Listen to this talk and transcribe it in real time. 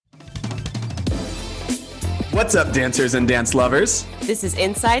What's up, dancers and dance lovers? This is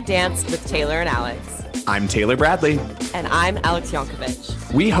Inside Dance with Taylor and Alex. I'm Taylor Bradley. And I'm Alex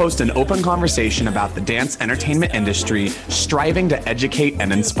Yankovic. We host an open conversation about the dance entertainment industry, striving to educate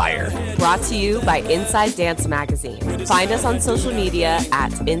and inspire. Brought to you by Inside Dance Magazine. Find us on social media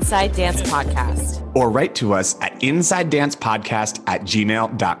at Inside Dance Podcast. Or write to us at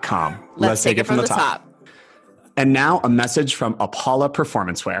insidedancepodcast@gmail.com. Let's take it from the top. And now a message from Apollo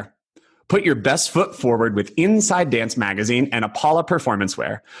Performance Wear. Put your best foot forward with Inside Dance Magazine and Apollo Performance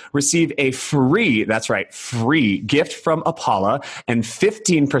Wear. Receive a free, that's right, free gift from Apollo and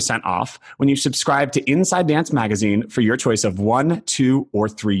 15% off when you subscribe to Inside Dance Magazine for your choice of 1, 2, or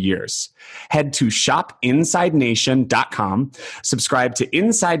 3 years. Head to shopinsidenation.com, subscribe to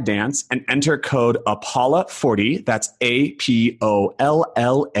Inside Dance, and enter code APOLLA40, that's APOLLA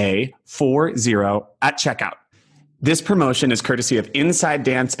 40 at checkout. This promotion is courtesy of Inside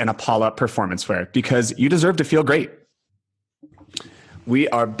Dance and Apollo Performance Wear because you deserve to feel great. We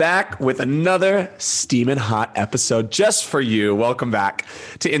are back with another steaming hot episode just for you. Welcome back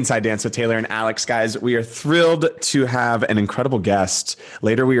to Inside Dance with Taylor and Alex. Guys, we are thrilled to have an incredible guest.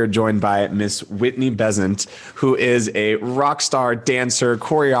 Later, we are joined by Miss Whitney Besant, who is a rock star, dancer,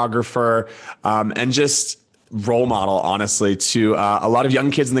 choreographer, and just role model, honestly, to a lot of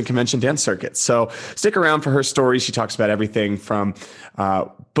young kids in the convention dance circuit. So stick around for her story. She talks about everything from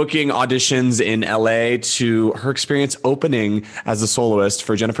booking auditions in LA to her experience opening as a soloist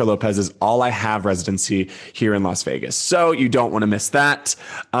for Jennifer Lopez's All I Have residency here in Las Vegas. So you don't want to miss that.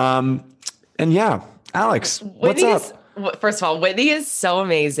 And yeah, Alex, what's up? First of all, Whitney is so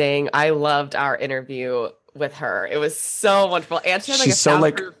amazing. I loved our interview with her. It was so wonderful. And she had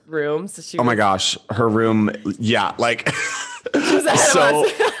like a room. So she my gosh, her room. Yeah. Like so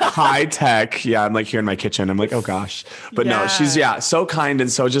high tech. Yeah. I'm like here in my kitchen. I'm like, oh gosh, but no, she's so kind. And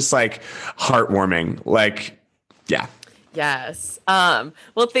so just like heartwarming, like, yeah. Yes. Well,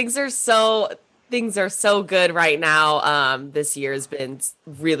 things are so good right now. This year has been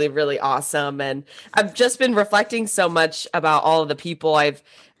really, really awesome. And I've just been reflecting so much about all of the people I've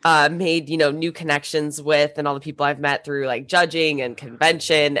made, new connections with, and all the people I've met through like judging and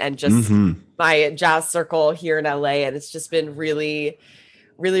convention and just my jazz circle here in LA. And it's just been really,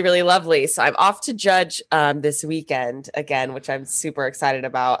 really, really lovely. So I'm off to judge this weekend again, which I'm super excited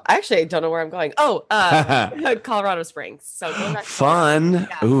about. Actually, I don't know where I'm going. Colorado Springs. So going back to fun.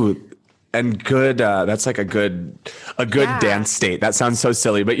 Yeah. Ooh. And good, that's like a good dance state. That sounds so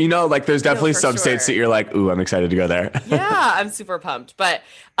silly, but like there's definitely some states that you're like, ooh, I'm excited to go there. Yeah, I'm super pumped. But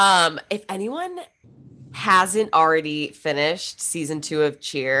if anyone hasn't already finished season 2 of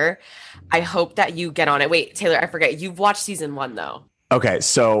Cheer, I hope that you get on it. Wait, Taylor, I forget. You've watched season 1 though. Okay,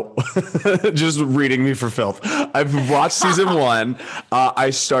 so just reading me for filth. I've watched season 1.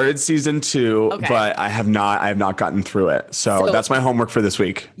 I started season 2, but I have not gotten through it. So that's my homework for this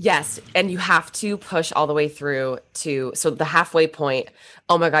week. Yes, and you have to push all the way through to the halfway point.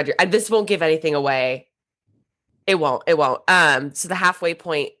 Oh my God, this won't give anything away. It won't. So the halfway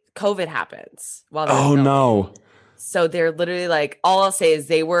point, COVID happens while they're filming. No. So they're literally like, all I'll say is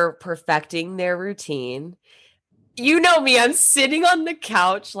they were perfecting their routine. You know me, I'm sitting on the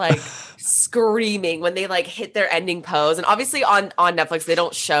couch, like screaming when they like hit their ending pose. And obviously on Netflix, they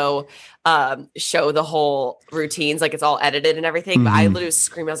don't show the whole routines, like it's all edited and everything. Mm-hmm. But I literally was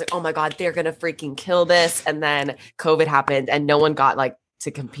screaming. I was like, oh my God, they're going to freaking kill this. And then COVID happened and no one got like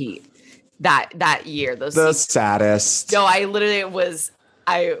to compete that year. The saddest. No, I was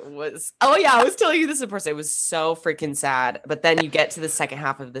telling you this in person. It was so freaking sad. But then you get to the second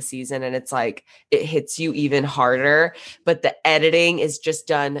half of the season and it's like, it hits you even harder. But the editing is just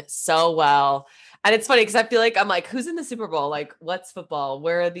done so well. And it's funny because I feel like I'm like, who's in the Super Bowl? Like, what's football?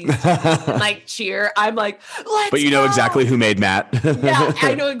 Where are these? And like Cheer. I'm like, but you know exactly who made Matt. Yeah,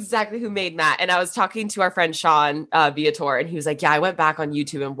 I know exactly who made Matt. And I was talking to our friend Sean Viator, and he was like, yeah, I went back on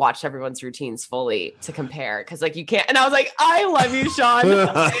YouTube and watched everyone's routines fully to compare. Cause like you can't. And I was like, I love you, Sean.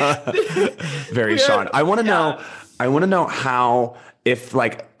 Very Sean. I want to know how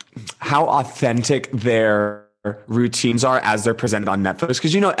authentic their routines are as they're presented on Netflix,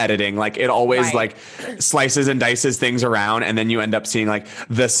 because editing, like it always like slices and dices things around, and then you end up seeing like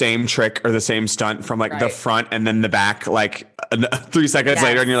the same trick or the same stunt from like the front and then the back like 3 seconds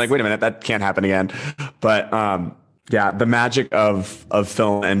later, and you're like, wait a minute, that can't happen again. But the magic of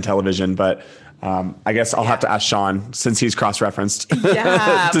film and television. But I guess I'll have to ask Sean, since he's cross-referenced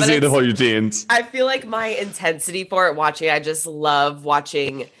to see the whole routines. I feel like my intensity for it I just love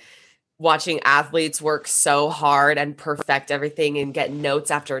watching athletes work so hard and perfect everything and get notes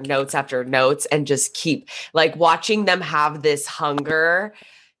after notes after notes and just keep like watching them have this hunger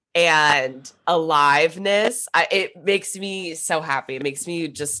and aliveness. It makes me so happy. It makes me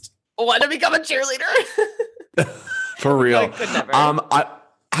just want to become a cheerleader. For real. I could never.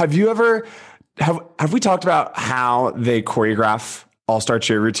 Have you ever have we talked about how they choreograph all-star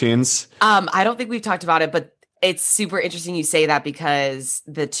cheer routines? I don't think we've talked about it, but it's super interesting you say that, because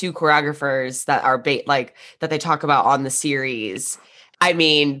the two choreographers that are that they talk about on the series, I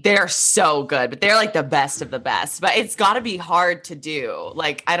mean, they're so good, but they're like the best of the best. But it's got to be hard to do.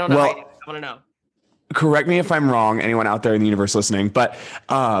 Like, I don't know. Well, I want to know. Correct me if I'm wrong, anyone out there in the universe listening, but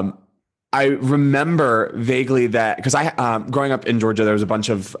I remember vaguely that because growing up in Georgia, there was a bunch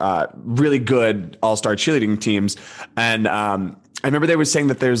of really good all-star cheerleading teams, and I remember they were saying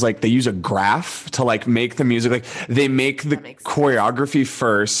that there's they use a graph to make the music. Like they make the choreography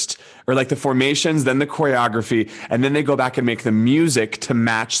first, or the formations, then the choreography, and then they go back and make the music to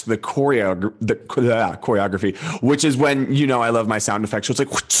match the choreography, which is when, I love my sound effects. So it's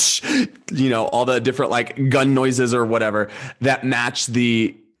whoosh, all the different gun noises or whatever that match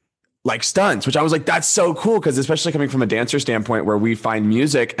the stunts, which I was that's so cool, because especially coming from a dancer standpoint where we find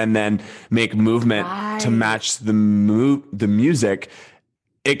music and then make movement to match the music,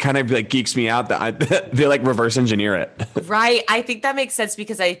 it kind of geeks me out that they reverse engineer it. Right. I think that makes sense,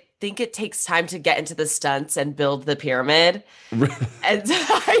 because I think it takes time to get into the stunts and build the pyramid. And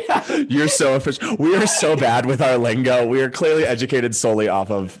You're so efficient. We are so bad with our lingo. We are clearly educated solely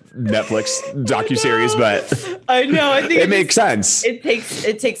off of Netflix docuseries, but I know. I think it makes sense. It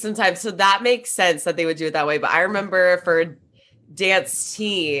takes some time. So that makes sense that they would do it that way. But I remember for dance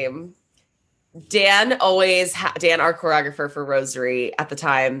team, Dan, our choreographer for Rosary at the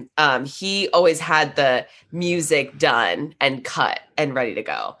time, he always had the music done and cut and ready to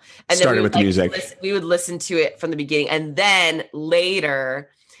go. And started then with the music. We would listen to it from the beginning, and then later,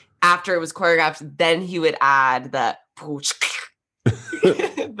 after it was choreographed, then he would add the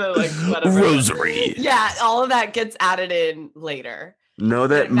whatever. Rosary. Yeah, all of that gets added in later. Know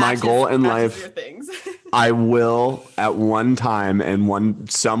that my goal in life, I will at one time in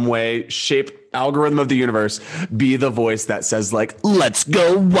some way, shape, algorithm of the universe, be the voice that says let's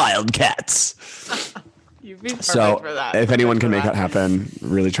go Wildcats. You'd be perfect for that. If anyone can make that happen,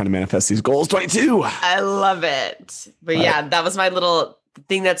 really trying to manifest these goals. 22. I love it. But yeah, that was my little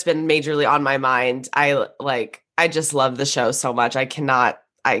thing that's been majorly on my mind. I just love the show so much. I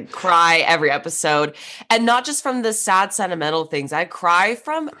cry every episode, and not just from the sad, sentimental things. I cry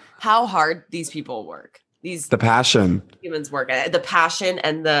from how hard these people work. The passion. Humans work. The passion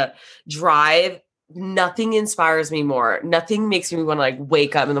and the drive. Nothing inspires me more. Nothing makes me want to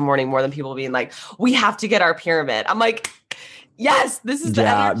wake up in the morning more than people being we have to get our pyramid. I'm yes, this is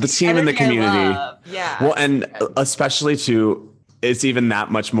the team in the community. Yeah. Well, and especially too, it's even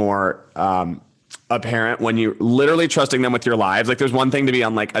that much more apparent when you're literally trusting them with your lives. There's one thing to be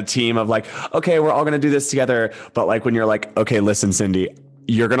on a team of okay, we're all going to do this together. But when you're okay, listen, Cindy,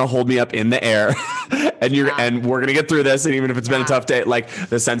 you're going to hold me up in the air and and we're going to get through this. And even if it's been a tough day,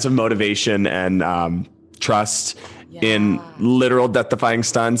 the sense of motivation and trust in literal death-defying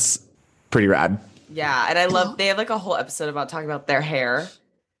stunts, pretty rad. Yeah. And I love, they have a whole episode about talking about their hair.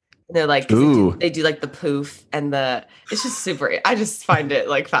 They're Ooh. they do the poof and it's just super, I just find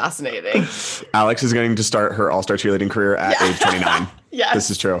it fascinating. Alex is going to start her all-star cheerleading career at age 29. Yes.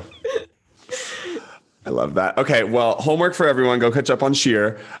 This is true. I love that. Okay, well, homework for everyone. Go catch up on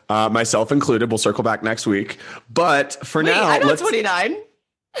Sheer, myself included. We'll circle back next week. But for now, I'm 29.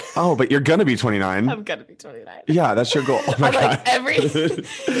 Oh, but you're gonna be 29. I'm gonna be 29. Yeah, that's your goal. Oh my God.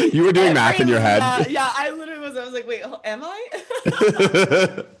 You were doing math in your head. Yeah, I literally was. I was wait, am I?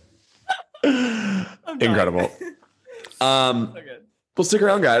 Incredible. So good. Well, stick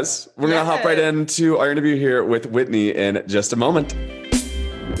around, guys. We're gonna hop right into our interview here with Whitney in just a moment.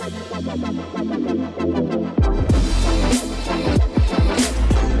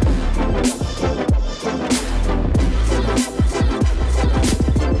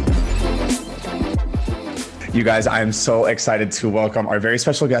 You guys, I am so excited to welcome our very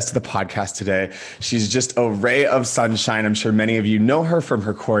special guest to the podcast today. She's just a ray of sunshine. I'm sure many of you know her from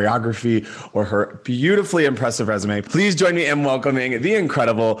her choreography or her beautifully impressive resume. Please join me in welcoming the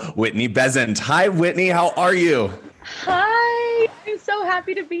incredible Whitney Bezant. Hi, Whitney. How are you? Hi. I'm so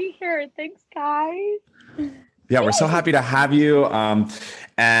happy to be here. Thanks, guys. Yeah, we're so happy to have you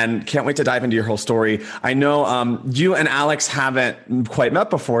and can't wait to dive into your whole story. I know you and Alex haven't quite met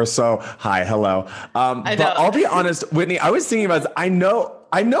before, so hi, hello. But I'll be honest, Whitney, I was thinking about this. I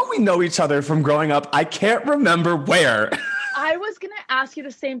know we know each other from growing up. I can't remember where. I was going to ask you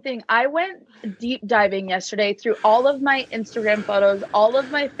the same thing. I went deep diving yesterday through all of my Instagram photos, all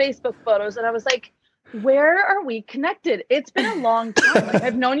of my Facebook photos, and I was like, Where are we connected? It's been a long time. Like,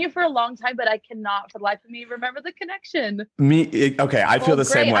 I've known you for a long time, but I cannot for the life of me remember the connection. Okay, I feel the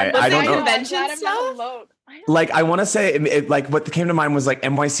same way. I don't know. Convention I'm not stuff? alone. Like, I want to say, like, what came to mind was like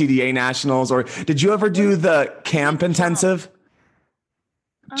NYCDA Nationals, or did you ever do the camp intensive?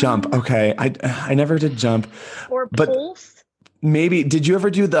 Jump. Okay, I never did jump. Or but Pulse. Maybe did you ever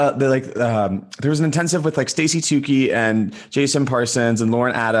do the like there was an intensive with like Stacey Tukey and Jason Parsons and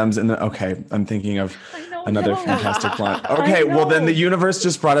Lauren Adams and I'm thinking of another fantastic one. Okay, well then the universe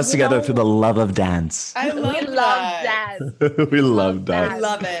just brought us together through the love of dance. I love dance. We love dance. I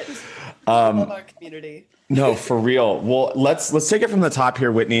love it. Love our community. No, for real. Well, let's take it from the top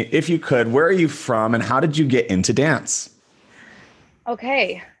here, Whitney. If you could, where are you from and how did you get into dance?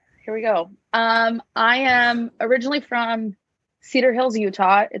 Okay, here we go. I am originally from Cedar Hills,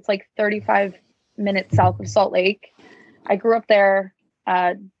 Utah. It's like 35 minutes south of Salt Lake. I grew up there,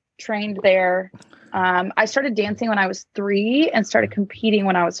 trained there. I started dancing when I was 3 and started competing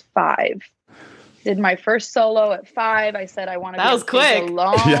when I was 5. Did my first solo at 5. I said I want to be was quick.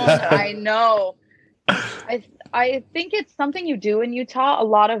 alone. Yeah. I know. I think it's something you do in Utah. A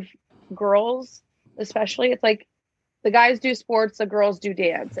lot of girls, especially, it's like the guys do sports, the girls do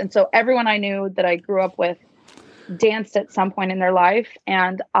dance. And so everyone I knew that I grew up with danced at some point in their life,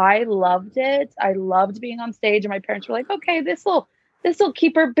 and I loved it. I loved being on stage, and my parents were like, okay, this will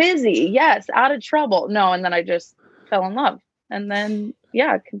keep her busy. Yes, out of trouble. No, and then I just fell in love, and then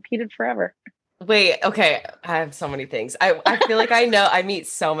competed forever. Wait, okay. I have so many things. I feel like I meet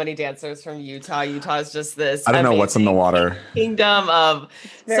so many dancers from Utah. Utah is just this I don't know what's in the water. Kingdom of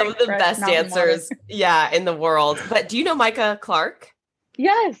some of the best dancers in the world. But do you know Micah Clark?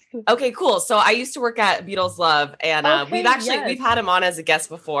 Yes. Okay, cool. So I used to work at Beatles Love, and we've had him on as a guest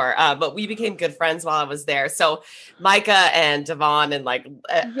before, but we became good friends while I was there. So Micah and Devon and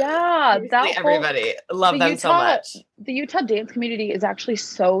everybody love them so much. The Utah dance community is actually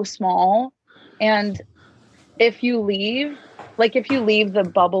so small, and if you leave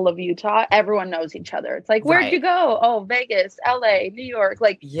the bubble of Utah, everyone knows each other. It's like, where'd you go? Oh, Vegas, LA, New York,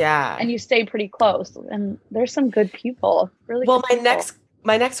 and you stay pretty close. And there's some good people. Really. Well,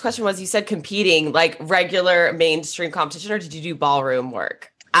 my next question was, you said competing, like regular mainstream competition, or did you do ballroom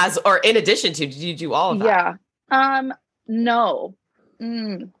work or in addition to, did you do all of that? Yeah. No.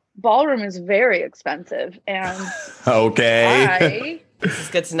 Ballroom is very expensive. And okay. This is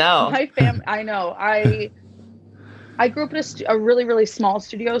good to know. My family, I know. I grew up in a really, really small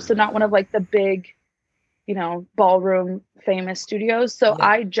studio. So not one of like the big, ballroom famous studios. So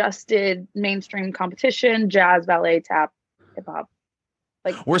I just did mainstream competition, jazz, ballet, tap, hip hop.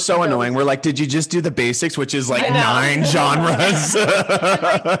 Like, we're so annoying. We're like, did you just do the basics, which is like 9 genres?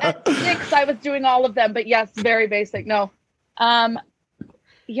 At 6, I was doing all of them, but yes, very basic. No.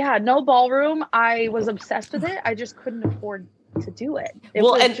 No ballroom. I was obsessed with it. I just couldn't afford to do it. It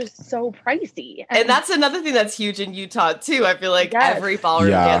was just so pricey. And that's another thing that's huge in Utah too. I feel like every ballroom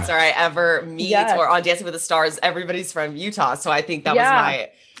dancer I ever meet or on Dancing with the Stars, everybody's from Utah. So I think that was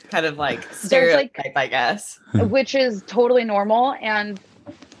my kind of like stereotype, I guess. Which is totally normal. And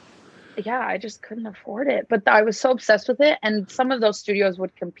I just couldn't afford it. But I was so obsessed with it. And some of those studios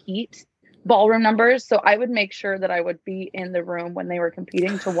would compete ballroom numbers. So I would make sure that I would be in the room when they were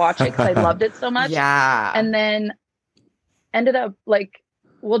competing to watch it because I loved it so much. Yeah. And then ended up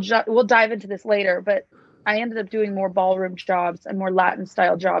we'll dive into this later, but I ended up doing more ballroom jobs and more Latin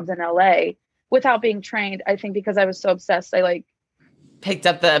style jobs in LA without being trained. I think because I was so obsessed, I picked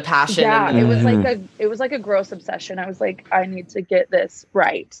up the passion. Yeah, it was like a gross obsession. I was like, I need to get this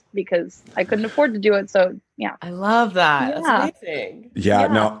right because I couldn't afford to do it. So yeah, I love that. Yeah. That's amazing. Yeah,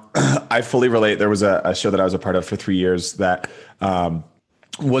 no, I fully relate. There was a show that I was a part of for 3 years that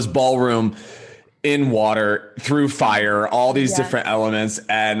was ballroom in water, through fire, all these different elements.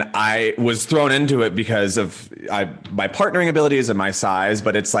 And I was thrown into it because of my partnering abilities and my size,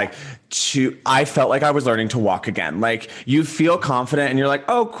 but it's like I felt like I was learning to walk again. Like you feel confident and you're like,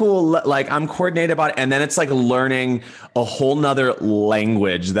 oh, cool. Like I'm coordinated about it. And then it's like learning a whole nother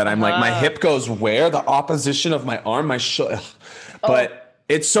language that I'm like, my hip goes where? The opposition of my arm, my shoulder. But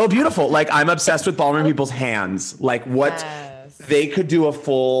it's so beautiful. Like I'm obsessed with ballroom people's hands. Like what they could do a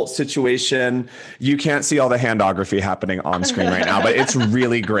full situation. You can't see all the handography happening on screen right now, but it's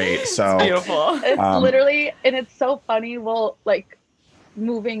really great. So it's beautiful. It's literally, and it's so funny. Well, like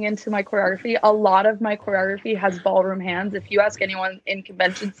moving into my choreography, a lot of my choreography has ballroom hands. If you ask anyone in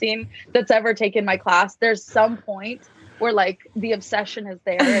convention scene that's ever taken my class, there's some point where like the obsession is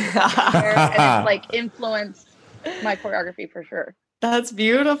there and it's like influenced my choreography for sure. That's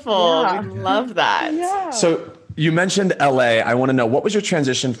beautiful. Yeah. We love that. Yeah. So You mentioned LA. I want to know, what was your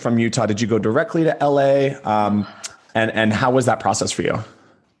transition from Utah? Did you go directly to LA? And how was that process for you?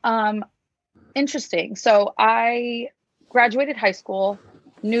 Interesting. So I graduated high school,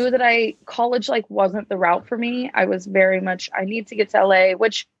 knew that college like wasn't the route for me. I was very much, I need to get to LA,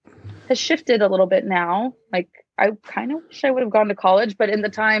 which has shifted a little bit now. Like I kind of wish I would have gone to college, but in the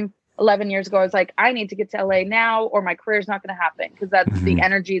time 11 years ago, I was like, I need to get to LA now or my career's not going to happen, because that's the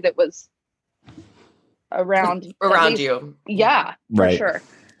energy that was around you. Yeah, for Right. sure.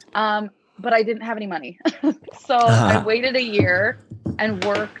 But I didn't have any money. So I waited a year and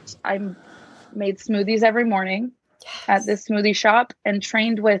worked. I made smoothies every morning at this smoothie shop and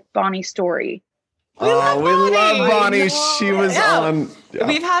trained with Bonnie Story. We love Bonnie. She was on. Yeah.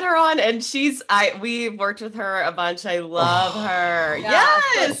 We've had her on, and we've worked with her a bunch. I love her. Yeah,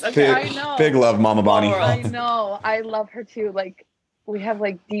 Yes. Okay. I know. Big love, Mama Bonnie. I know. I love her too. Like, we have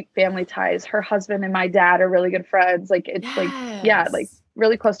like deep family ties. Her husband and my dad are really good friends. Like, it's like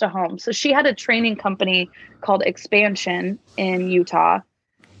really close to home. So she had a training company called Expansion in Utah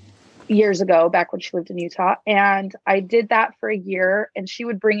years ago, back when she lived in Utah. And I did that for a year, and she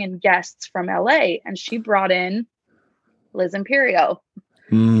would bring in guests from LA, and she brought in Liz Imperio,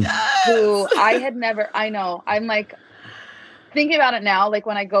 who I had never, I know, I'm like thinking about it now, like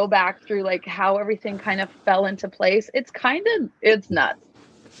when I go back through like how everything kind of fell into place, it's nuts.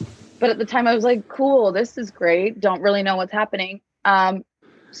 But at the time I was like, cool, this is great. Don't really know what's happening.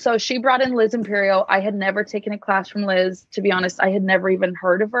 So she brought in Liz Imperio. I had never taken a class from Liz. To be honest, I had never even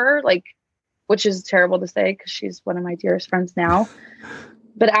heard of her, like, which is terrible to say because she's one of my dearest friends now.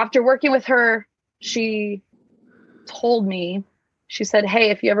 But after working with her, she told me, she said, hey,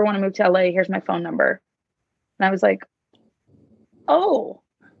 if you ever want to move to LA, here's my phone number. And I was like, oh,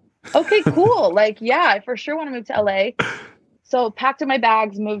 okay, cool. Like, yeah, I for sure want to move to LA. So packed up my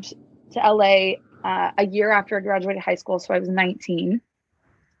bags, moved to LA a year after I graduated high school. So I was 19.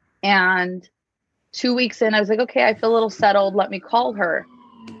 And 2 weeks in, I was like, okay, I feel a little settled. Let me call her.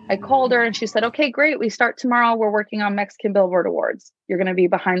 I called her and she said, okay, great. We start tomorrow. We're working on Mexican Billboard Awards. You're going to be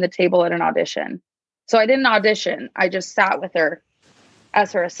behind the table at an audition. So I didn't audition. I just sat with her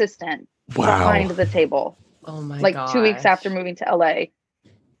as her assistant behind the table. Oh my Like gosh. 2 weeks after moving to LA.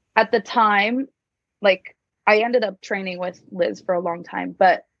 At the time, like I ended up training with Liz for a long time,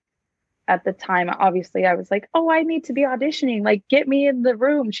 but at the time, obviously I was like, oh, I need to be auditioning. Like, get me in the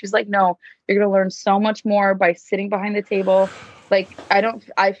room. She's like, no, you're going to learn so much more by sitting behind the table. Like,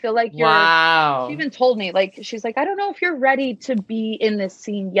 I feel like you're, she even told me, like, she's like, I don't know if you're ready to be in this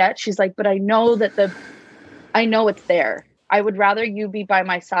scene yet. She's like, but I know it's there. I would rather you be by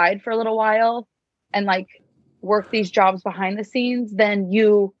my side for a little while and like work these jobs behind the scenes than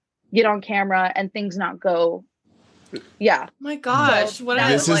you get on camera and things not go. Yeah. My gosh. So what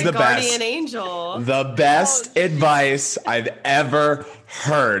this is the guardian best. Angel. The best advice I've ever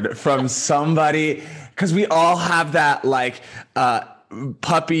heard from somebody. Because we all have that like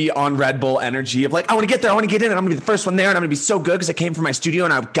puppy on Red Bull energy of like, I want to get there. I want to get in and I'm going to be the first one there. And I'm going to be so good because I came from my studio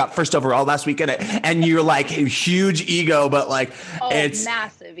and I got first overall last weekend. And you're like a huge ego, but like it's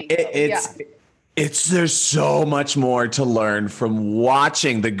massive ego. There's so much more to learn from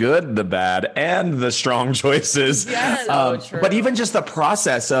watching the good, the bad, and the strong choices. Yes, so true. But even just the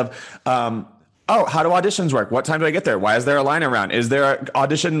process of, how do auditions work? What time do I get there? Why is there a line around? Is there an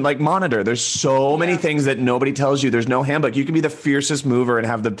audition like monitor? There's so many things that nobody tells you. There's no handbook. You can be the fiercest mover and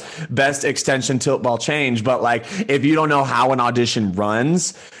have the best extension tilt ball change. But like, if you don't know how an audition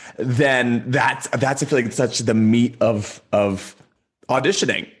runs, then that's I feel like it's such the meat of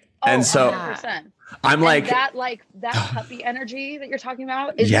auditioning. And so 100%. I'm like that puppy energy that you're talking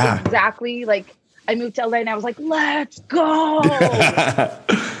about is exactly like I moved to LA and I was like, let's go.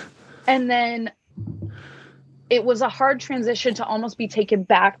 And then it was a hard transition to almost be taken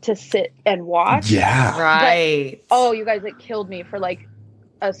back to sit and watch. Yeah. Right. But, you guys, it killed me for like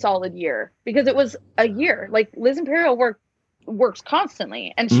a solid year because it was a year. Like Liz Imperio works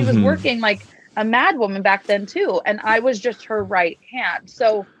constantly and she was working like a mad woman back then too. And I was just her right hand.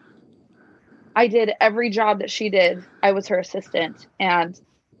 So I did every job that she did. I was her assistant and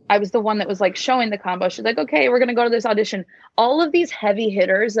I was the one that was like showing the combo. She's like, okay, we're going to go to this audition. All of these heavy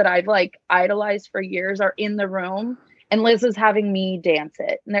hitters that I've like idolized for years are in the room and Liz is having me dance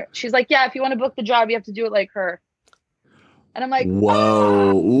it. And she's like, yeah, if you want to book the job, you have to do it like her. And I'm like,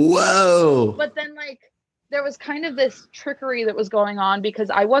 whoa. But then like, there was kind of this trickery that was going on because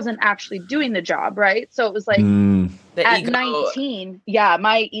I wasn't actually doing the job. Right. So it was like at 19,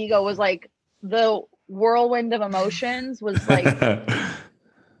 my ego was like, the whirlwind of emotions was like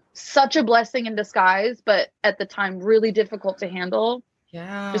such a blessing in disguise, but at the time really difficult to handle.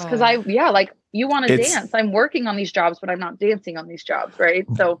 Yeah. Just because like you want to dance. I'm working on these jobs, but I'm not dancing on these jobs, right?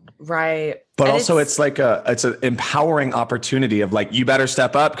 So right. But and also it's like it's an empowering opportunity of like, you better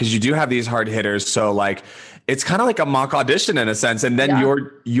step up because you do have these hard hitters. So like, it's kind of like a mock audition in a sense. And then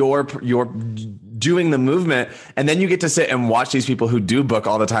you're doing the movement, and then you get to sit and watch these people who do book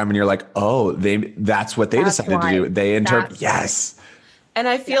all the time. And you're like, oh, that's what they decided to do. They interpret. Yes. And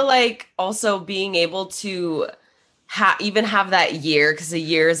I feel like also being able to even have that year, because a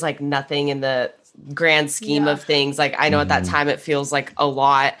year is like nothing in the grand scheme of things. Like I know at that time it feels like a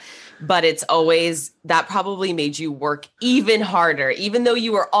lot, but it's always that probably made you work even harder, even though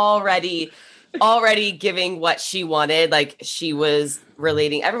you were already giving what she wanted. Like she was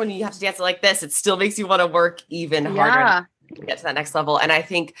relating everyone, you have to dance like this. It still makes you want to work even harder to get to that next level. And I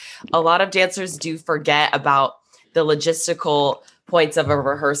think a lot of dancers do forget about the logistical points of a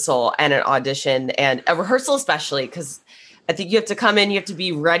rehearsal and an audition, and a rehearsal especially, because I think you have to come in, you have to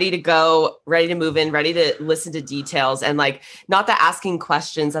be ready to go, ready to move in, ready to listen to details. And like, not that asking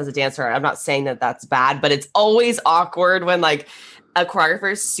questions as a dancer, I'm not saying that that's bad, but it's always awkward when like a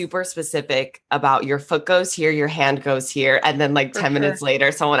choreographer is super specific about your foot goes here, your hand goes here. And then like 10 minutes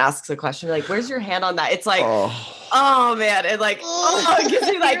later, someone asks a question like, where's your hand on that? It's like, oh man. It like, it gives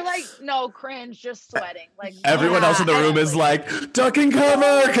me like, you're like, no, cringe, just sweating. Like everyone else in the room is like, duck and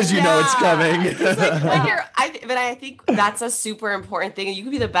cover, because you know it's coming. But I think that's a super important thing. You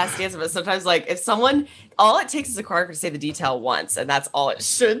can be the best dancer, but sometimes like if someone, all it takes is a choreographer to say the detail once, and that's all it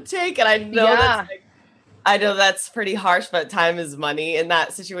should take. And I know I know that's pretty harsh, but time is money in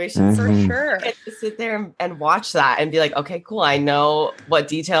that situation. For sure. You get to sit there and watch that and be like, okay, cool. I know what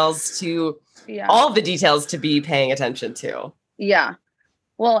details all of the details to be paying attention to. Yeah.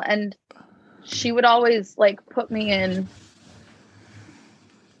 Well, and she would always like put me in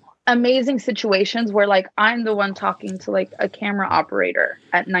amazing situations where like I'm the one talking to like a camera operator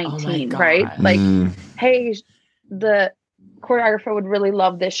at 19, right? Like, hey, the choreographer would really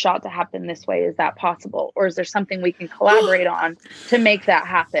love this shot to happen this way. Is that possible? Or is there something we can collaborate on to make that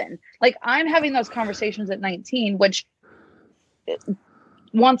happen? Like I'm having those conversations at 19, which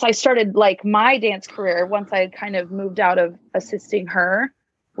once I started like my dance career, once I had kind of moved out of assisting her,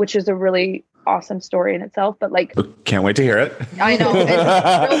 which is a really awesome story in itself, but like, can't wait to hear it. I know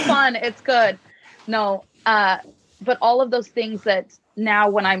it's real fun. It's good. No, but all of those things that now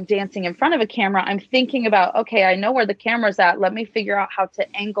when I'm dancing in front of a camera, I'm thinking about, okay, I know where the camera's at. Let me figure out how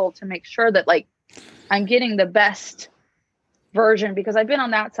to angle to make sure that like I'm getting the best version, because I've been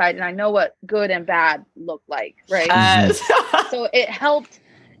on that side and I know what good and bad look like. Right. So it helped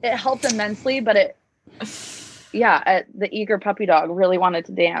immensely, but the eager puppy dog really wanted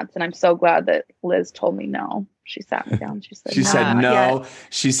to dance. And I'm so glad that Liz told me no. She sat me down. She said, no.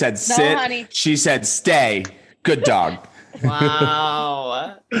 She said, sit. Honey. She said, stay. Good dog.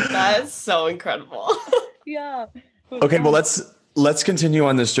 Wow. That's so incredible. Yeah. Okay. Well, let's continue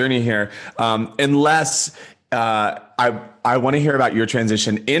on this journey here. Unless I want to hear about your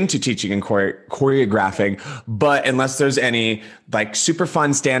transition into teaching and choreographing, but unless there's any like super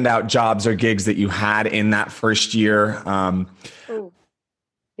fun standout jobs or gigs that you had in that first year. We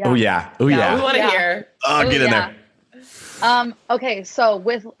We want to hear. Get in there. Okay. So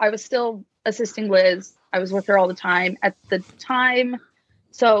I was still assisting Liz. I was with her all the time at the time.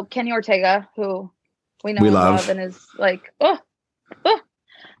 So Kenny Ortega, who we know and love and is like,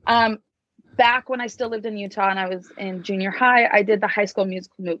 back when I still lived in Utah and I was in junior high, I did the High School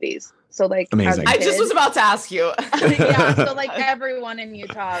Musical movies. So like, amazing. I just was about to ask you. So like everyone in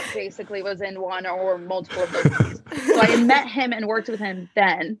Utah basically was in one or multiple of those movies. So I met him and worked with him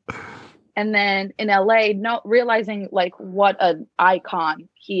then. And then in LA, realizing like what an icon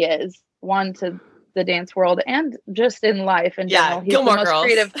he is, one to the dance world and just in life in general. He's Gilmore the most Girls.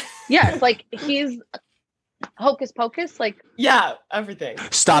 creative. Yes, like he's Hocus Pocus, like everything.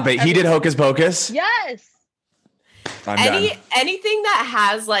 Stop it. He did Hocus Pocus? Yes. Anything that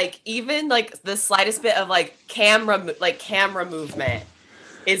has like even like the slightest bit of like camera movement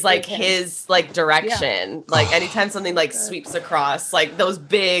is like his like direction. Like anytime something like sweeps across like those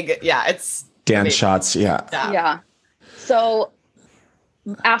big it's dance amazing. shots. Yeah. So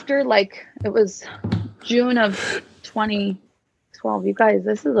after like it was June of 2012, you guys,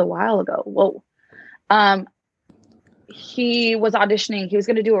 this is a while ago. Whoa. He was auditioning. He was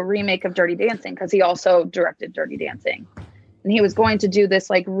going to do a remake of Dirty Dancing because he also directed Dirty Dancing. And he was going to do this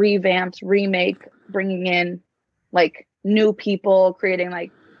like revamped remake, bringing in like new people, creating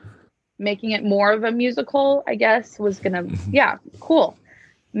like making it more of a musical, I guess, was going to, cool.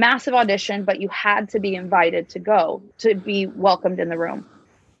 Massive audition, but you had to be invited to go to be welcomed in the room.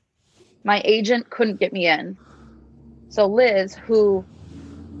 My agent couldn't get me in. So Liz, who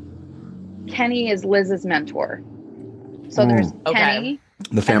Kenny is Liz's mentor. So there's Okay. Kenny,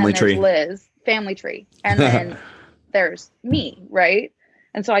 The family and then tree. there's Liz, family tree, and then there's me, right?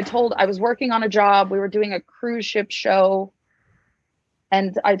 And so I was working on a job. We were doing a cruise ship show.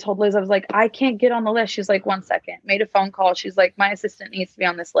 And I told Liz, I was like, I can't get on the list. She's like, 1 second. Made a phone call. She's like, my assistant needs to be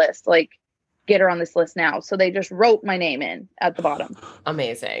on this list. Like, get her on this list now. So they just wrote my name in at the bottom.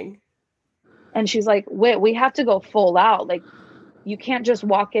 Amazing. And she's like, wait, we have to go full out. Like, you can't just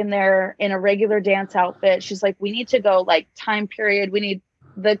walk in there in a regular dance outfit. She's like, we need to go like time period.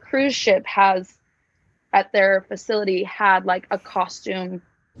 The cruise ship has at their facility had like a costume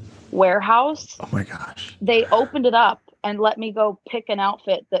warehouse. Oh my gosh. They opened it up and let me go pick an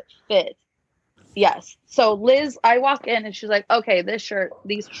outfit that fit. Yes. So Liz, I walk in and she's like, okay, this shirt,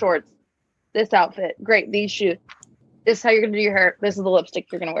 these shorts, this outfit, great, these shoes. This is how you're going to do your hair. This is the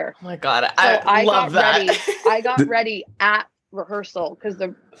lipstick you're going to wear. Oh my God. So I love that. ready. I got ready at rehearsal because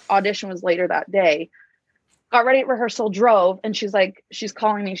the audition was later that day. Got ready at rehearsal, drove, and she's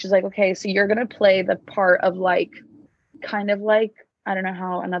calling me. She's like, okay, so you're going to play the part of like, kind of like, I don't know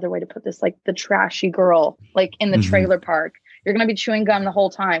how another way to put this, like the trashy girl, like in the trailer park. You're going to be chewing gum the whole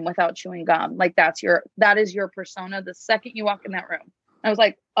time without chewing gum. Like that is your persona the second you walk in that room. I was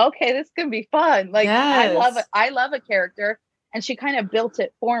like, okay, this could be fun. Like, Yes. I love a character. And she kind of built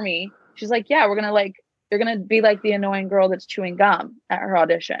it for me. She's like, yeah, you're going to be like the annoying girl that's chewing gum at her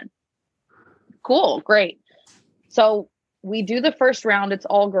audition. Cool. Great. So we do the first round. It's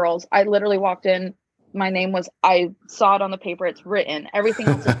all girls. I literally walked in. My name I saw it on the paper. It's written. Everything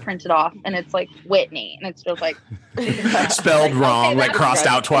else is printed off, and it's like Whitney, and it's just like Spelled wrong, like that's crossed good.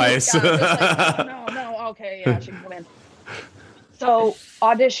 out twice. Yeah, just like, no, okay, yeah, she can come in. So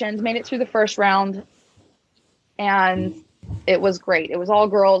auditioned, made it through the first round, and it was great. It was all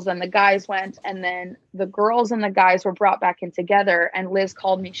girls, and the guys went, and then the girls and the guys were brought back in together. And Liz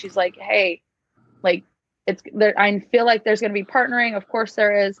called me. She's like, "Hey, like it's there. I feel like there's going to be partnering. Of course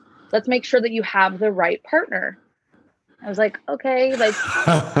there is. Let's make sure that you have the right partner." I was like, okay, like,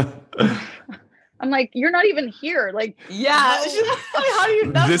 I'm like, you're not even here. Like, Yeah. no. How do you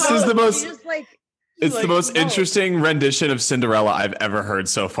know? This is the most- You just like, It's the most no. interesting rendition of Cinderella I've ever heard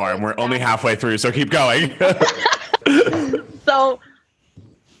so far, and we're only halfway through, so keep going. So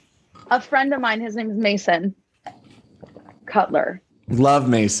a friend of mine, his name is Mason Cutler. Love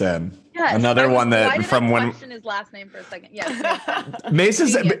Mason. Yes, Another one why that did from I when question his last name for a second. Yes, Mason.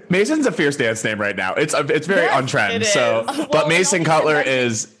 Genius. Mason's a fierce dance name right now. It's very Yes, on trend. it So, is. but Well, Mason no, Cutler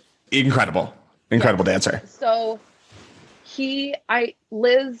because is incredible dancer. So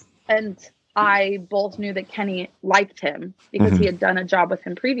Liz and I both knew that Kenny liked him because he had done a job with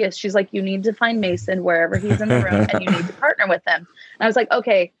him previous. She's like, you need to find Mason wherever he's in the room and you need to partner with him. And I was like,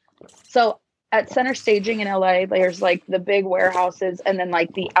 okay. So at Center Staging in LA, there's like the big warehouses and then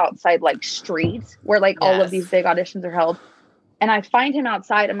like the outside like street where like all of Yes. these big auditions are held. And I find him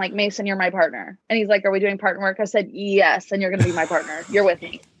outside. I'm like, Mason, you're my partner. And he's like, are we doing partner work? I said, yes. And you're going to be my partner. You're with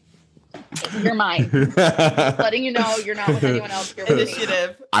me. You're mine. Just letting you know you're not with anyone else. You're with me.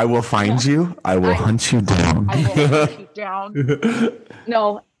 Initiative. I will find you. I will hunt you down. I will hunt you down.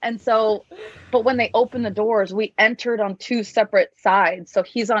 No. And so, but when they opened the doors, we entered on two separate sides. So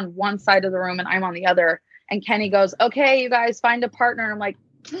he's on one side of the room and I'm on the other. And Kenny goes, okay, you guys find a partner. And I'm like,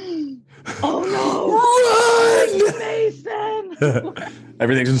 oh no. Like, Mason.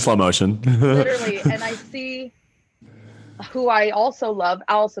 Everything's in slow motion. Literally. And I see who I also love,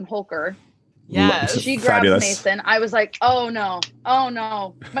 Allison Holker. Yes. She grabs Fabulous. Mason. I was like, oh no,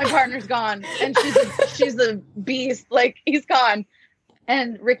 my partner's gone. And she's a beast. Like, he's gone.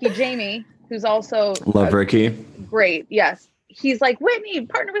 And Ricky Jamie, who's also Love Ricky. great. Yes. He's like, Whitney,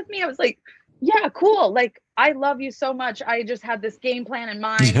 partner with me. I was like, yeah, cool. Like, I love you so much. I just had this game plan in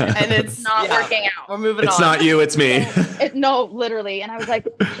mind. Yeah. And it's not working out. We're moving It's on. not you, it's me. No, literally. And I was like,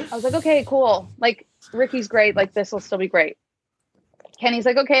 okay, cool. Like, Ricky's great. Like, this will still be great. Kenny's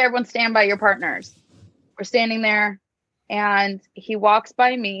like, okay, everyone stand by your partners. We're standing there and he walks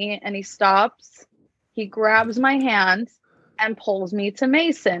by me and he stops. He grabs my hand and pulls me to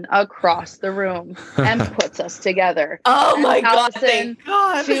Mason across the room and puts us together. Oh And my God. Allison Thank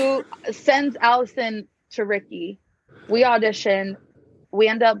God. Sends Allison to Ricky. We audition. We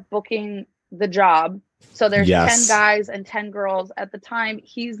end up booking the job. So there's Yes. 10 guys and 10 girls. At the time,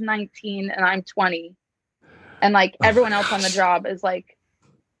 he's 19 and I'm 20. And like everyone else on the job is like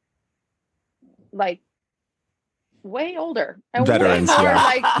way older. And Veterans, way more, yeah.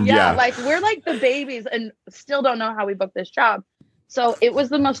 like, Yeah. like we're like the babies and still don't know how we booked this job. So it was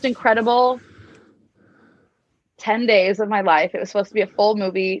the most incredible 10 days of my life. It was supposed to be a full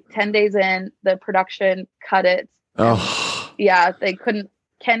movie. 10 days in, the production cut it. Oh, Yeah, they couldn't.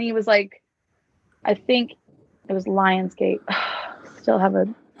 Kenny was like, I think it was Lionsgate. Still have a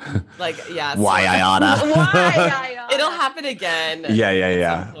Like, yeah. Why I oughta. why I It'll happen again.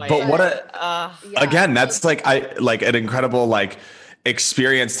 Yeah. But what again, that's like an incredible like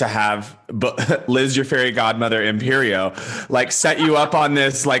experience to have. But Liz, your fairy godmother Imperio, like set you up on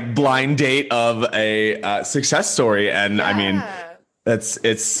this like blind date of a success story. And I mean,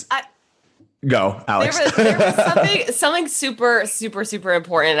 go, Alex. There was something super, super, super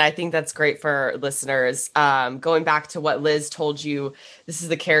important. I think that's great for listeners. Going back to what Liz told you, this is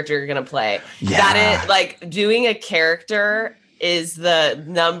the character you're going to play. Yeah. That it, like, doing a character is the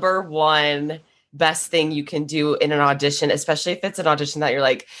number one best thing you can do in an audition, especially if it's an audition that you're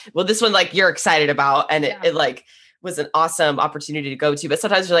like, well, this one, like, you're excited about. And it like, was an awesome opportunity to go to, but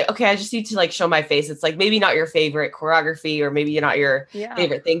sometimes you're like, okay, I just need to like show my face. It's like maybe not your favorite choreography or maybe not your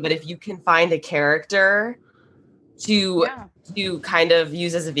favorite thing, but if you can find a character to kind of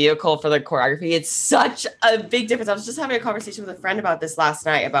use as a vehicle for the choreography, it's such a big difference. I was just having a conversation with a friend about this last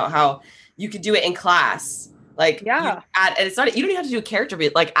night about how you could do it in class. Like, and it's not, you don't even have to do a character,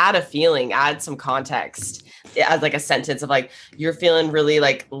 but like add a feeling, add some context. As like a sentence of like, you're feeling really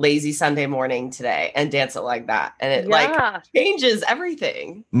like lazy Sunday morning today, and dance it like that. And it like changes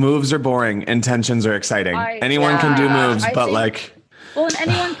everything. Moves are boring. Intentions are exciting. Anyone can do moves, but like. Well, and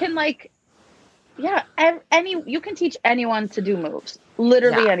anyone can like, you can teach anyone to do moves.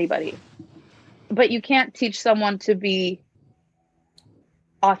 Literally anybody. But you can't teach someone to be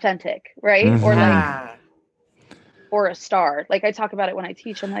authentic, right? Mm-hmm. Or like, or a star. Like I talk about it when I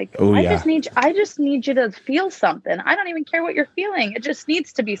teach. I'm like, I just need you to feel something. I don't even care what you're feeling. It just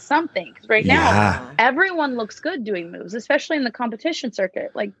needs to be something. Because right now, everyone looks good doing moves, especially in the competition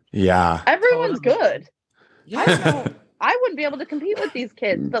circuit. Like, everyone's good. I don't know. I wouldn't be able to compete with these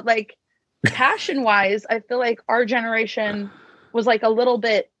kids, but like passion wise, I feel like our generation was like a little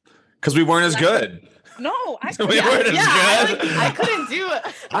bit. Because we weren't as good. No, we weren't as good. I couldn't do it.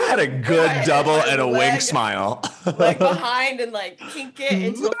 I had a good double and a wink smile. Like behind and like kink it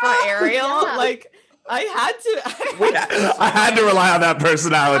into a front aerial. Like I had to rely on that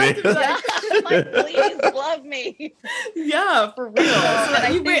personality. Like, please love me. Yeah, for real. And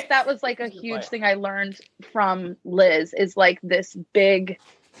I think that was like a huge thing I learned from Liz is like this big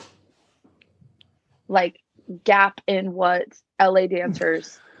like gap in what LA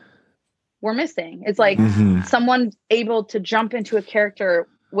dancers were missing. It's like someone able to jump into a character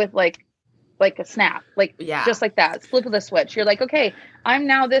with like a snap, like just like that, flip of the switch. You're like, okay, I'm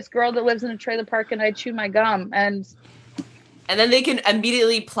now this girl that lives in a trailer park and I chew my gum, and then they can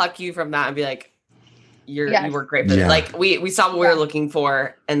immediately pluck you from that and be like, you were great for this. Like we saw what we were looking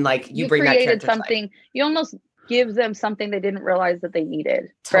for, and like you bring that character something. You almost give them something they didn't realize that they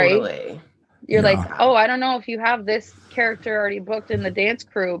needed. Totally. Right? You're like, oh, I don't know if you have this character already booked in the dance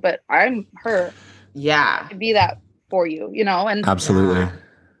crew, but I'm her. Yeah. I can be that for you, you know? And absolutely.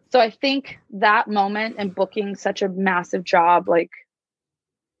 So I think that moment and booking such a massive job, like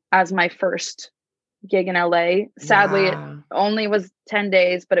as my first gig in LA, sadly, it only was 10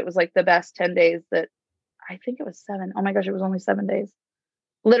 days, but it was like the best 10 days that I think it was 7. Oh my gosh, it was only 7 days.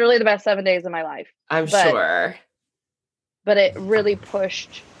 Literally the best 7 days of my life. I'm sure. But it really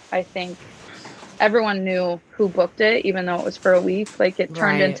pushed, I think, everyone knew who booked it, even though it was for a week. Like it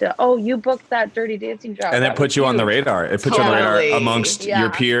turned into, oh, you booked that Dirty Dancing job. And it put you on the radar. It put you on the radar amongst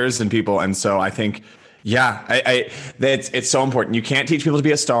your peers and people. And so I think, it's so important. You can't teach people to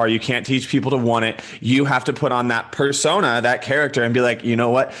be a star. You can't teach people to want it. You have to put on that persona, that character, and be like, you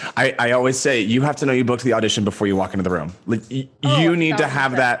know what? I always say you have to know you booked the audition before you walk into the room. Like you need to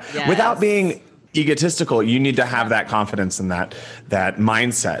have that without being egotistical. You need to have that confidence and that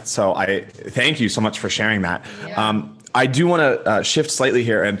mindset. So I thank you so much for sharing that. I do want to shift slightly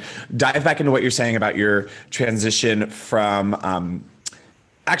here and dive back into what you're saying about your transition from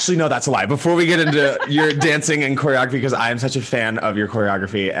actually, no, that's a lie. Before we get into your dancing and choreography, because I am such a fan of your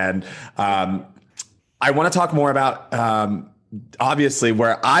choreography, and I want to talk more about obviously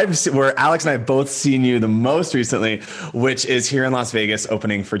where Alex and I have both seen you the most recently, which is here in Las Vegas,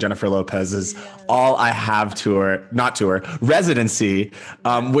 opening for Jennifer Lopez's All I Have residency,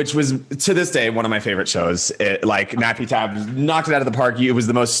 which was to this day one of my favorite shows. Like Nappy Tab knocked it out of the park. It was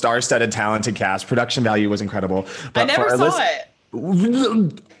the most star-studded, talented cast. Production value was incredible. But I never saw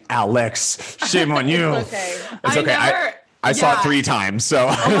it. Alex, shame on you. It's okay. I saw it 3 times. So.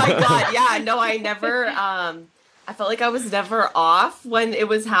 Oh my god! Yeah, no, I never. I felt like I was never off when it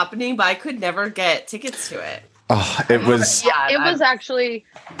was happening, but I could never get tickets to it. Oh, it was. It was actually,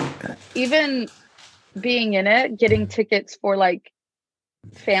 even being in it, getting tickets for like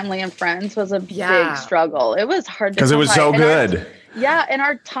family and friends was a big struggle. It was hard because it was so good. Yeah, and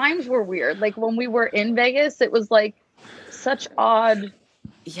our times were weird. Like when we were in Vegas, it was like such odd.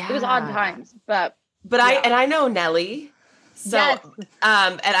 Yeah. It was odd times, but I yeah. know Nelly. So Yes.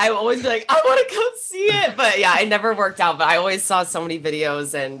 and I would always be like, I want to come see it. But yeah, it never worked out. But I always saw so many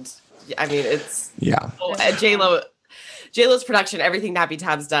videos, and I mean it's and J-Lo's production, everything Nappy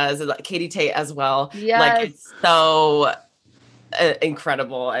Tabs does, and like Katie Tate as well. Yes. Like it's so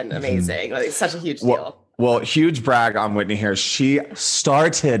incredible and amazing. Like it's such a huge deal. Well, huge brag on Whitney here. She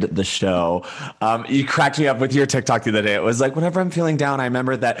started the show. You cracked me up with your TikTok the other day. It was like, whenever I'm feeling down, I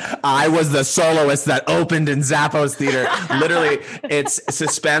remember that I was the soloist that opened in Zappos Theater. Literally, it's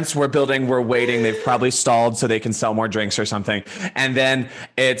suspense. We're building. We're waiting. They've probably stalled so they can sell more drinks or something. And then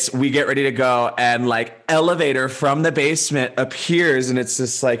we get ready to go, and like elevator from the basement appears, and it's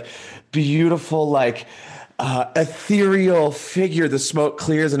this like beautiful like ethereal figure. The smoke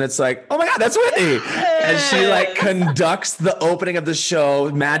clears, and it's like, oh my God, that's Whitney. And she like conducts the opening of the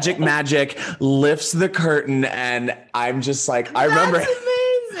show. Magic lifts the curtain, and I'm just like, I remember. That's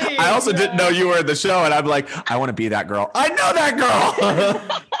amazing. I also didn't know you were in the show, and I'm like, I want to be that girl. I know that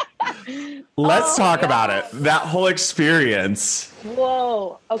girl. Let's talk about it. That whole experience.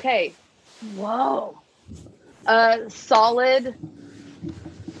 Whoa. Okay. Whoa. Solid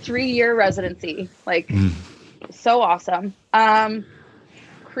 3-year residency. Like so awesome.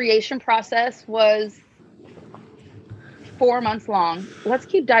 Creation process was 4 months long. Let's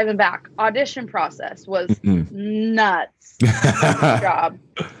keep diving back. Audition process was nuts. Job.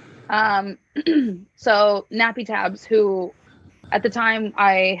 So Nappy Tabs, who at the time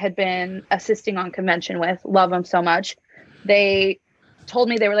I had been assisting on convention with, love them so much. They told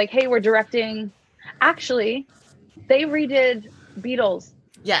me, they were like, hey, we're directing. Actually, they redid Beatles.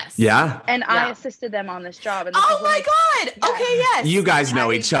 Yes. Yeah. And I assisted them on this job. And oh my God. Yeah. Okay. Yes. You guys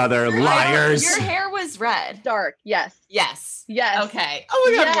know each other, liars. Your hair was red. Dark. Yes. Yes. Yes. Okay.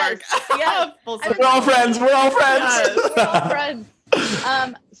 Oh my God. Work. Yes. We're all friends. We're all friends. Yes, we're all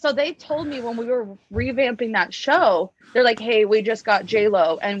friends. So they told me when we were revamping that show, they're like, hey, we just got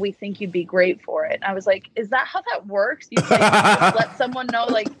J-Lo and we think you'd be great for it. And I was like, is that how that works? You like, just let someone know,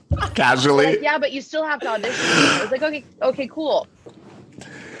 like casually? Like, yeah, but you still have to audition. I was like, okay, cool.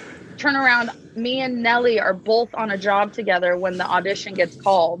 Turn around. Me and Nelly are both on a job together when the audition gets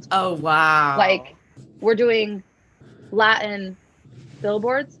called. Oh, wow. Like we're doing Latin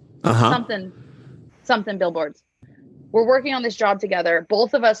billboards, something billboards. We're working on this job together.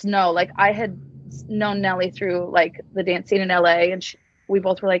 Both of us know, like I had known Nelly through like the dance scene in LA, and we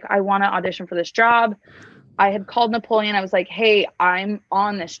both were like, I want to audition for this job. I had called Napoleon. I was like, hey, I'm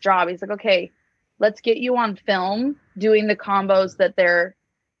on this job. He's like, okay, let's get you on film doing the combos that they're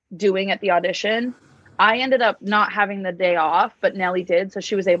doing at the audition. I ended up not having the day off, but Nelly did. So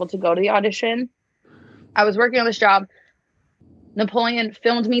she was able to go to the audition. I was working on this job. Napoleon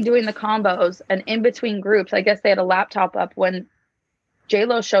filmed me doing the combos, and in between groups, I guess they had a laptop up when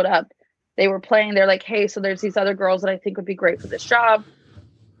J-Lo showed up. They were playing. They're like, hey, so there's these other girls that I think would be great for this job.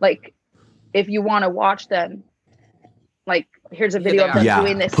 Like, if you want to watch them, like, here's a video of them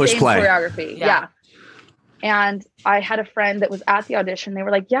doing this same choreography. Yeah. And I had a friend that was at the audition. They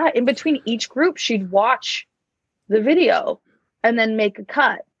were like, yeah, in between each group, she'd watch the video and then make a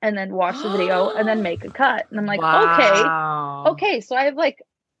cut, and then watch the video and then make a cut. And I'm like, okay. So I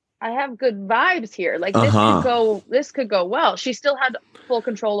have good vibes here. Like this could go well. She still had full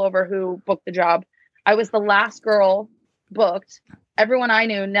control over who booked the job. I was the last girl booked. Everyone I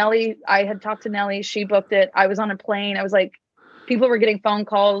knew, Nelly, I had talked to Nelly. She booked it. I was on a plane. I was like, people were getting phone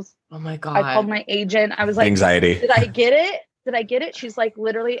calls. Oh my God. I called my agent. I was like, anxiety. Did I get it? She's like,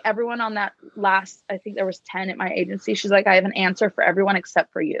 literally everyone on that last, I think there was 10 at my agency. She's like, I have an answer for everyone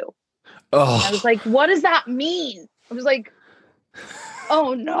except for you. Oh. I was like, what does that mean? I was like,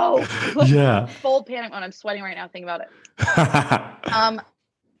 oh no. Yeah. Full panic when I'm sweating right now thinking about it.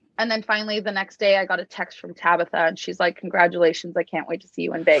 And then finally the next day I got a text from Tabitha, and she's like, congratulations. I can't wait to see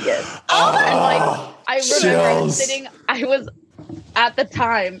you in Vegas. And like, I remember at the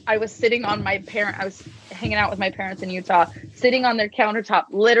time I was sitting on I was hanging out with my parents in Utah, sitting on their countertop,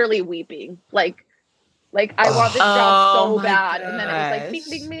 literally weeping. Like I want this job so bad. And then it was like, bing,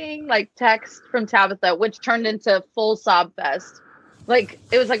 bing, bing, like text from Tabitha, which turned into full sob fest. Like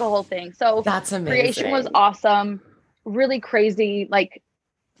it was like a whole thing. So that's amazing. Creation was awesome. Really crazy. Like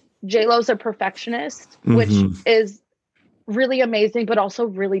J-Lo's a perfectionist, which is really amazing, but also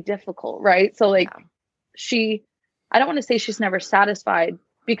really difficult. Right. So like I don't want to say she's never satisfied,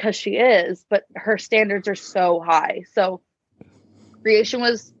 because she is, but her standards are so high. So Creation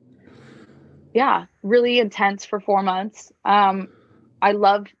was, really intense for 4 months. I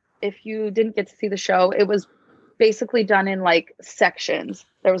love, if you didn't get to see the show, it was basically done in like sections.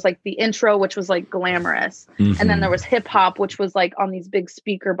 There was like the intro, which was like glamorous. And then there was hip hop, which was like on these big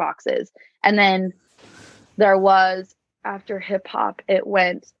speaker boxes. And then there was, after hip hop, it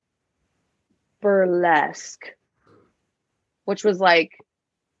went burlesque, which was like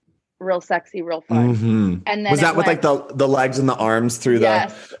real sexy, real fun. And then was that with like the legs and the arms through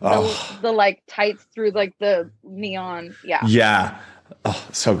the like tights through like the neon? Yeah. Oh,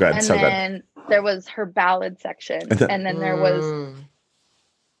 so good. And so then there was her ballad section. And then there was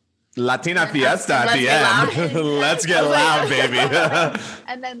Latina Fiesta at the end. Let's get loud, baby.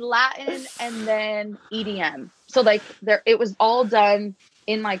 And then Latin and then EDM. So like it was all done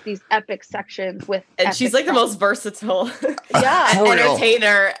in like these epic sections with and she's like songs. the most versatile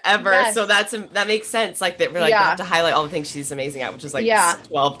entertainer ever. Yes. So that makes sense. Like that we're like we have to highlight all the things she's amazing at, which is like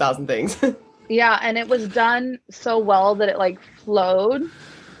 12,000 things. Yeah, and it was done so well that it like flowed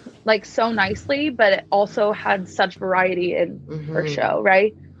like so nicely, but it also had such variety in her show,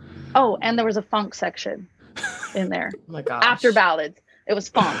 right? Oh, and there was a funk section in there. Oh my gosh. After ballads, it was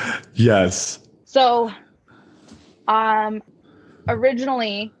funk. Yes. So,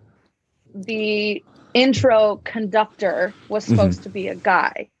 originally, the intro conductor was supposed to be a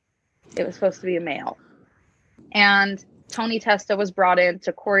guy. It was supposed to be a male. And Tony Testa was brought in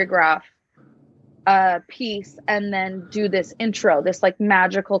to choreograph a piece and then do this intro, this like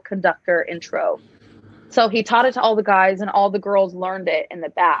magical conductor intro. So he taught it to all the guys and all the girls learned it in the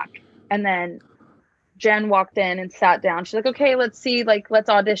back. And then Jen walked in and sat down. She's like, okay, let's see, like, let's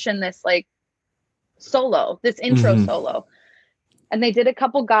audition this like solo, this intro solo. And they did a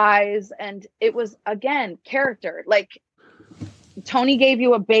couple guys and it was, again, character. Like Tony gave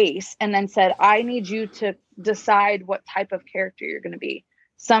you a base and then said, I need you to decide what type of character you're going to be.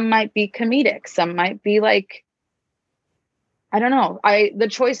 Some might be comedic. Some might be like, I don't know. The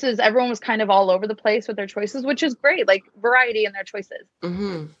choices, everyone was kind of all over the place with their choices, which is great, like variety in their choices.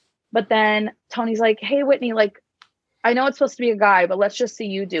 But then Tony's like, hey, Whitney, like, I know it's supposed to be a guy, but let's just see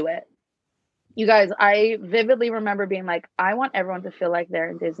you do it. You guys, I vividly remember being like, I want everyone to feel like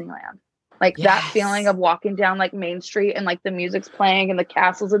they're in Disneyland. Like that feeling of walking down like Main Street and like the music's playing and the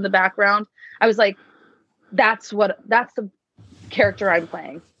castle's in the background. I was like, that's the character I'm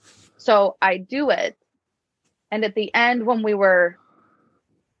playing. So I do it. And at the end, when we were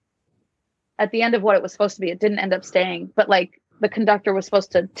at the end of what it was supposed to be, it didn't end up staying, but like the conductor was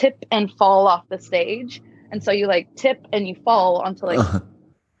supposed to tip and fall off the stage. And so you like tip and you fall onto like,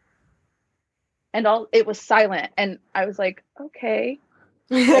 and it was silent. And I was like, okay.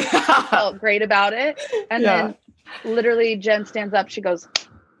 I felt great about it. And then literally Jen stands up. She goes,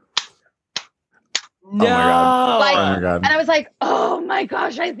 no. Like, oh my God. And I was like, oh my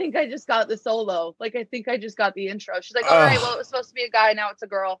gosh, I think I just got the solo. Like, I think I just got the intro. She's like, all right, well, it was supposed to be a guy. Now it's a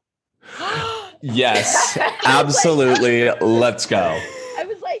girl. Yes, absolutely. Let's go. I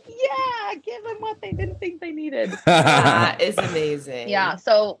was like, yeah, give them what they didn't think they needed. That is amazing. Yeah.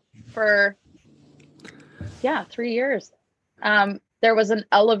 So for 3 years, there was an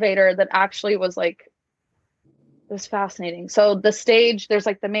elevator that actually was like, it was fascinating. So the stage, there's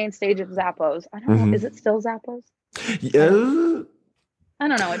like the main stage of Zappos. I don't know. Is it still Zappos? Yeah. I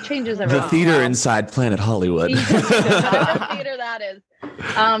don't know. It changes every The theater inside Planet Hollywood. the theater that is.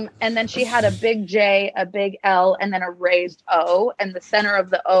 And then she had a big J, a big L, and then a raised O. And the center of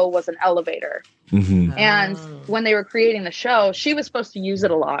the O was an elevator. And when they were creating the show, she was supposed to use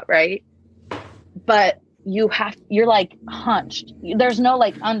it a lot, right? But you're like hunched. There's no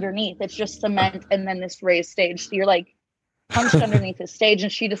like underneath. It's just cement and then this raised stage. So you're like hunched underneath the stage.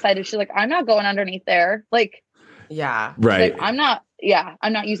 And she decided, she's like, I'm not going underneath there. Like, yeah, right. Like, I'm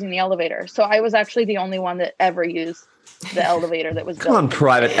not using the elevator. So I was actually the only one that ever used the elevator that was built. Come on,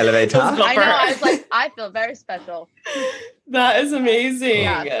 private elevator. I know. I was like, I feel very special. That is amazing.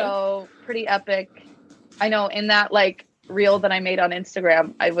 Yeah. So pretty epic. I know in that like reel that I made on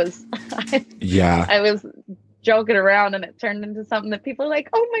Instagram, I was joking around and it turned into something that people are like,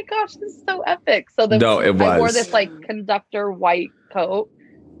 oh my gosh, this is so epic. So I wore this like conductor white coat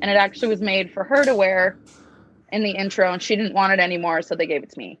and it actually was made for her to wear in the intro and she didn't want it anymore. So they gave it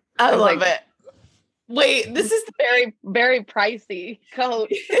to me. I love it. Wait, this is very, very pricey coat.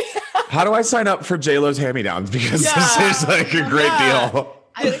 How do I sign up for JLo's hand-me-downs? Because this is like a great deal.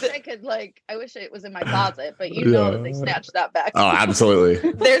 I wish I could I wish it was in my closet, but you know that they snatched that back. Oh, absolutely.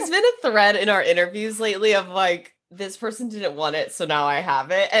 There's been a thread in our interviews lately of like, this person didn't want it, so now I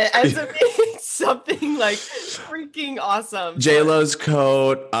have it. And it ends up being something like freaking awesome. JLo's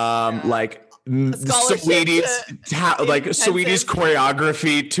coat, like Sweetie's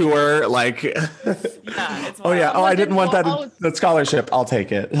choreography tour, like it's I didn't want that scholarship. I'll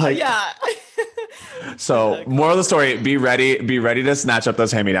take it. Like, So moral of the story, be ready to snatch up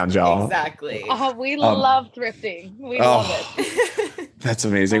those hand-me-downs, y'all. Exactly. Oh, we love thrifting. We love it. That's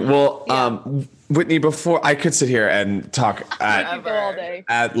amazing. Well, Whitney, before I could sit here and talk all day.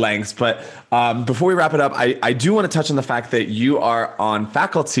 at length, but before we wrap it up, I do want to touch on the fact that you are on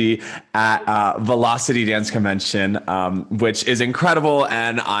faculty at Velocity Dance Convention, which is incredible.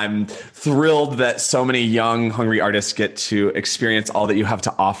 And I'm thrilled that so many young, hungry artists get to experience all that you have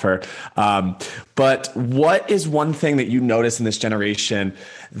to offer. But what is one thing that you notice in this generation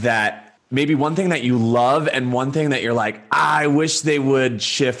that maybe one thing that you love and one thing that you're like, I wish they would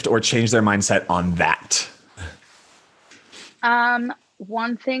shift or change their mindset on that?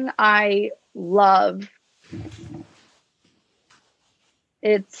 One thing I love,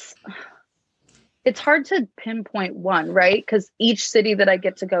 it's hard to pinpoint one, right? Because each city that I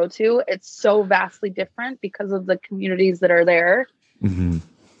get to go to, it's so vastly different because of the communities that are there. Mm-hmm.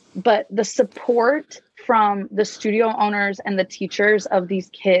 But the support from the studio owners and the teachers of these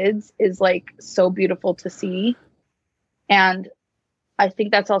kids is like so beautiful to see. And I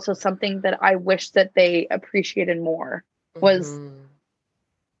think that's also something that I wish that they appreciated more, was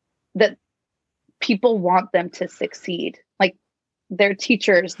that people want them to succeed. Like their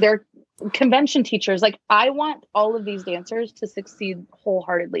teachers, their convention teachers, like I want all of these dancers to succeed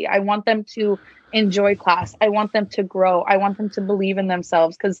wholeheartedly. I want them to enjoy class. I want them to grow. I want them to believe in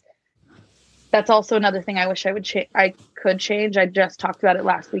themselves, because that's also another thing I wish I could change. I just talked about it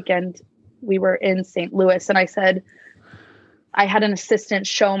last weekend. We were in St. Louis and I said, I had an assistant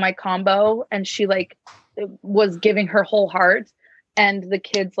show my combo and she like was giving her whole heart, and the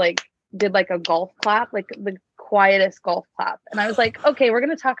kids like did like a golf clap, like the quietest golf clap. And I was like, okay, we're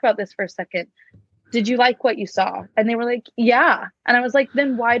going to talk about this for a second. Did you like what you saw? And they were like, yeah. And I was like,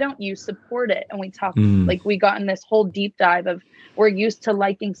 then why don't you support it? And we talked, like we got in this whole deep dive of, we're used to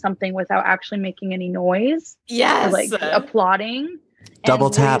liking something without actually making any noise. Yes. Or, like applauding. Double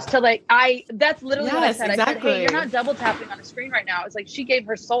tap. To like, that's literally what I said. Exactly. I said, hey, you're not double tapping on a screen right now. It's like, she gave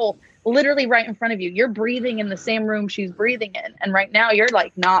her soul literally right in front of you. You're breathing in the same room she's breathing in. And right now you're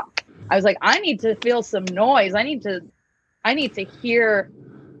like, not, I was like, I need to feel some noise. I need to hear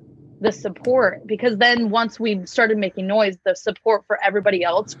the support, because then once we started making noise, the support for everybody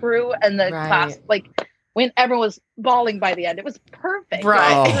else grew, and the class, like when everyone was bawling by the end, it was perfect.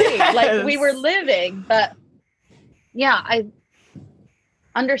 Right. Yes. Like we were living. But yeah, I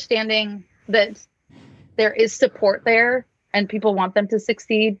understanding that there is support there and people want them to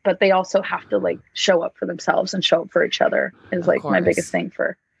succeed, but they also have to like show up for themselves and show up for each other is like my biggest thing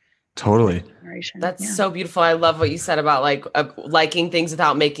for totally. That's so beautiful. I love what you said about like liking things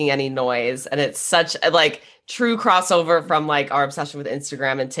without making any noise. And it's such a like true crossover from like our obsession with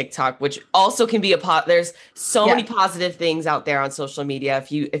Instagram and TikTok, which also can be there's so many positive things out there on social media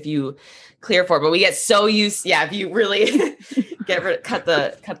if you clear for it. But we get so used. Yeah. If you really cut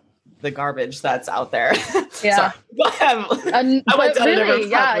the garbage that's out there. Yeah. I went down a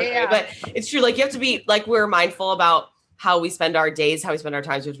different path, but it's true. Like you have to be like, we're mindful about how we spend our days, how we spend our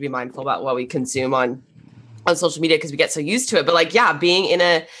times. We have to be mindful about what we consume on social media, because we get so used to it. But like, yeah, being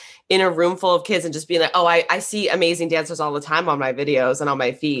in a room full of kids and just being like, oh, I see amazing dancers all the time on my videos and on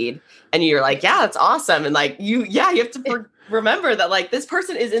my feed. And you're like, yeah, that's awesome. And like, you have to remember that like this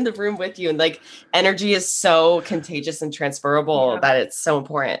person is in the room with you. And like energy is so contagious and transferable that it's so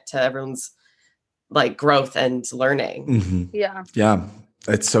important to everyone's like growth and learning. Mm-hmm. Yeah. Yeah.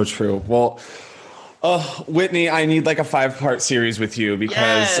 It's so true. Well, Whitney, I need like a 5-part series with you,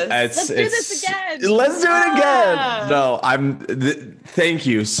 because let's do this again. Let's do it again. No, thank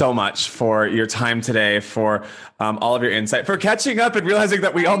you so much for your time today, for all of your insight, for catching up and realizing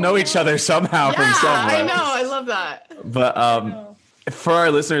that we all know each other somehow from somewhere. I know. I love that. But for our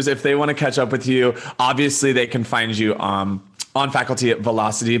listeners, if they want to catch up with you, obviously they can find you on faculty at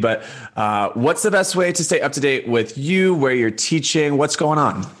Velocity. But what's the best way to stay up to date with you, where you're teaching, what's going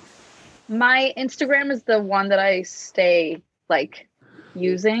on? My Instagram is the one that I stay like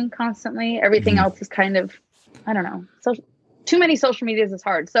using constantly. Everything else is kind of, I don't know. So too many social medias is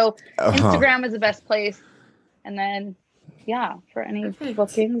hard. So Instagram is the best place. And then, for any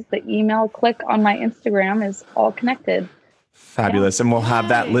bookings, the email click on my Instagram is all connected. Fabulous. And we'll have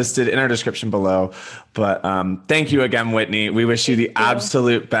that listed in our description below. But thank you again, Whitney. We wish you the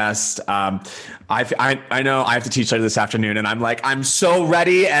absolute best. I know I have to teach later this afternoon, and I'm so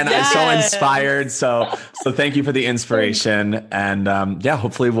ready and I'm so inspired. So thank you for the inspiration. And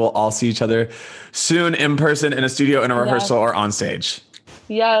hopefully we'll all see each other soon in person, in a studio, in a rehearsal, or on stage.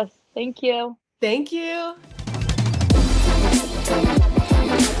 Yes. Thank you. Thank you.